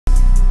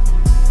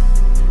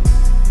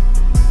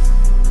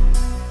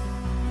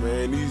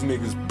Man, these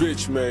niggas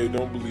bitch made,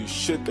 don't believe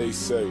shit they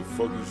say.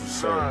 Fuck is you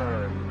saying?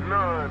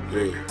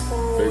 Yeah.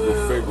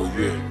 Faygoo,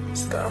 yeah.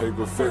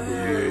 Faygoo,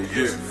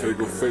 yeah.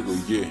 Faygoo,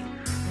 yeah.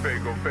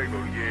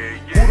 Faygoo, yeah.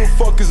 Who the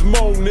fuck is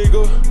Mo,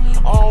 nigga?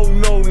 I don't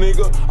know,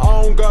 nigga.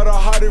 I don't gotta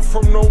hide it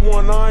from no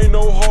one, I ain't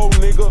no hoe,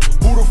 nigga.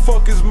 Who the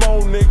fuck is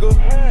Mo,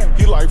 nigga?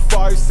 He like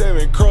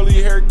 5'7", curly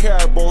hair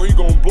cat, bro. He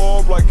gon' blow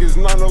up like it's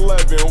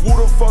 9/11.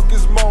 Who the fuck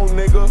is Mo,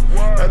 nigga?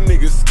 That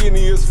nigga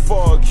skinny as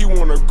fuck. He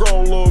wanna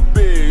grow a little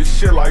big,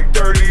 shit like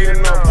 30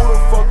 and up. Who the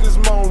fuck is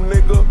Mo,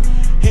 nigga?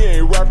 He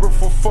ain't rapping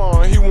for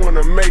fun, he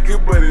wanna make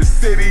it, but his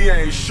city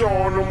ain't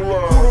showing him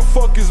love. Who the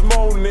fuck is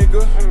Mo,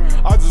 nigga?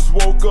 I just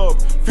woke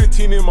up,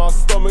 15 in my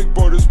stomach,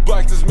 bro, this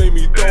black just made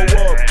me throw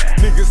up.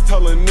 Niggas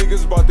telling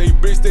niggas about they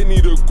bitch, they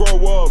need to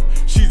grow up.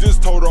 She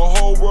just told the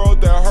whole world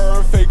that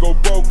her and Faygoo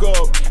broke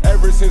up.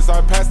 Ever since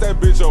I passed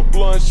that bitch a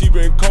blunt, she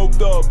been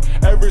coked up.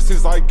 Ever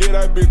since I get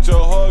that bitch a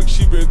hug,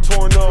 she been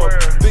torn up.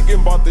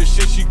 Thinking about the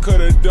shit she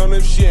could've done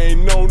if she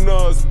ain't known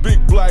us.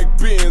 Big black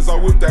Benz, I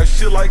whip that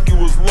shit like it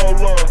was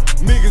Lola.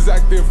 Niggas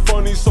acting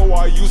funny, so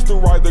I used to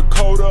ride the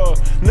Coda.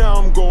 Now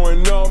I'm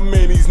going up,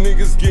 man, these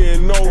niggas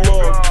getting no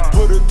love.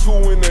 Put a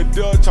 2 in the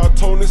Dutch, I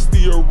told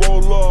Nisty to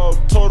roll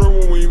up. Told her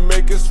when we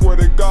make it, swear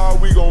to God,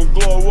 we gon'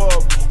 glow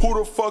up. Who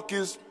the fuck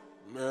is...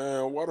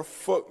 Man, why the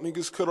fuck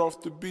niggas cut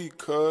off the beat,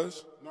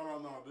 cuz? No,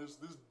 this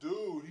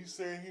dude, he's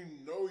saying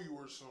he know you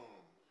or something.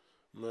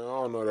 Man, I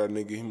don't know that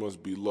nigga, he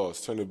must be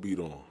lost. Turn the beat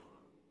on.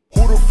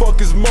 Who the fuck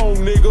is Mo,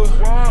 nigga?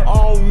 I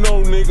don't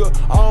know, nigga.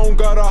 I don't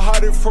gotta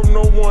hide it from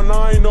no one,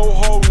 I ain't no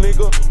hoe,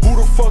 nigga. Who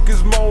the fuck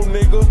is Mo,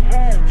 nigga?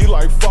 He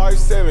like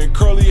 5'7",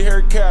 curly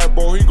hair cat,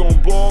 bro. He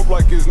gon' blow up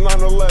like it's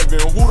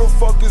 9/11. Who the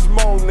fuck is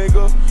Mo,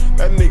 nigga?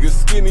 That nigga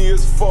skinny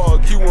as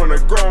fuck. He wanna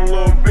grow a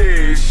little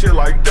big, shit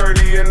like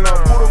 30 and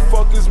up. Who the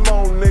fuck is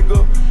Mo,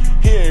 nigga?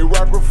 He ain't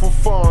rapping for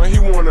fun, he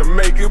wanna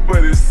make it,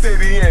 but his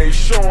city ain't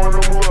showing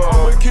him love.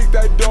 I'ma kick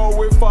that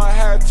door if I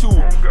had to.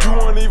 You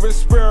won't even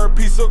spare a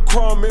piece of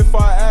crumb if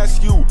I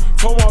ask you.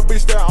 Told my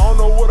bitch that I don't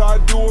know what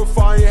I'd do if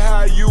I ain't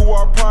had you.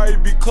 I'd probably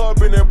be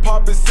clubbing and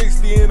popping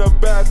 60 in a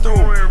bathroom.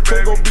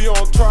 Faygoo be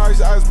on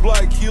tries as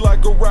black, he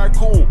like a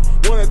raccoon.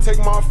 Wanna take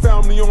my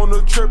family on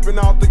a trip and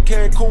out to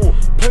Cancun.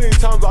 Plenty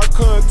times I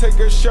couldn't take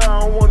a shower, I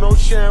don't want no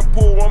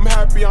shampoo. I'm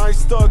happy I ain't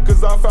stuck,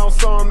 cause I found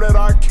something that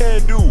I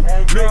can do.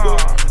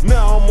 Nigga,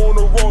 now I'm on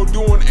the road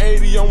doing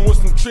 80, I'm with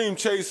some dream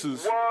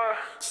chasers.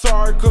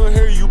 Sorry, couldn't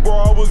hear you, bro,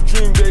 I was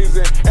dream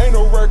gazing. Ain't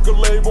no record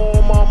label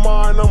on my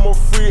mind, I'm a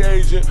free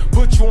agent.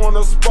 Put you on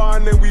the spot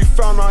and then we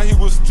found out he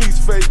was streets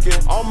faking.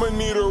 I'ma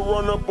need to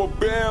run up a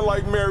band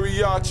like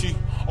mariachi.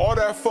 All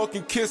that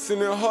fucking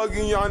kissing and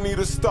hugging, y'all need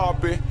to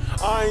stop it.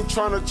 I ain't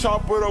tryna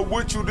chop it up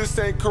with you, this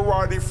ain't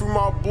karate. Free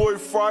my boy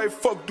Fry,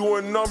 fuck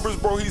doing numbers,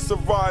 bro, he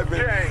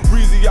surviving.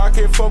 Breezy, I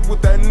can't fuck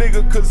with that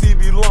nigga cause he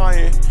be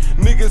lying.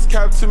 Niggas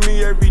cap to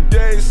me every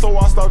day, so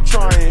I stop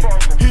trying.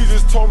 He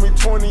just told me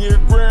 20 a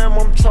gram,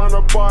 I'm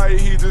tryna buy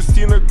it. He just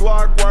seen a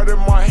Glock right in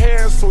my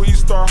hand, so he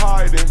start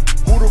hiding.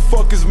 Who the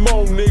fuck is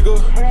Mo, nigga?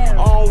 I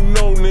don't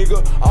know,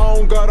 nigga. I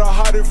don't gotta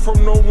hide it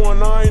from no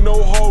one, I ain't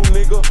no hoe,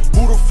 nigga.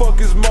 Who the fuck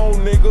is Mo,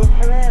 nigga?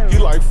 He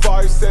like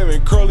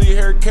 5'7", curly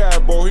hair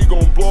cat, bro. He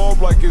gon' blow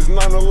up like it's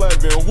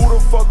 9/11. Who the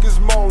fuck is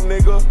Mo,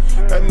 nigga?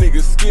 That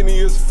nigga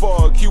skinny as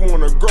fuck. He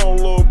wanna grow a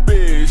little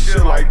big,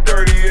 shit like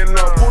 30 and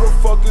up. Who the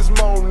fuck is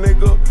Mo,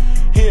 nigga?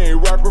 He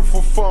ain't rapping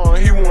for fun,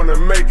 he wanna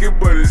make it,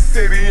 but his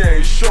city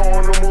ain't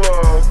showing him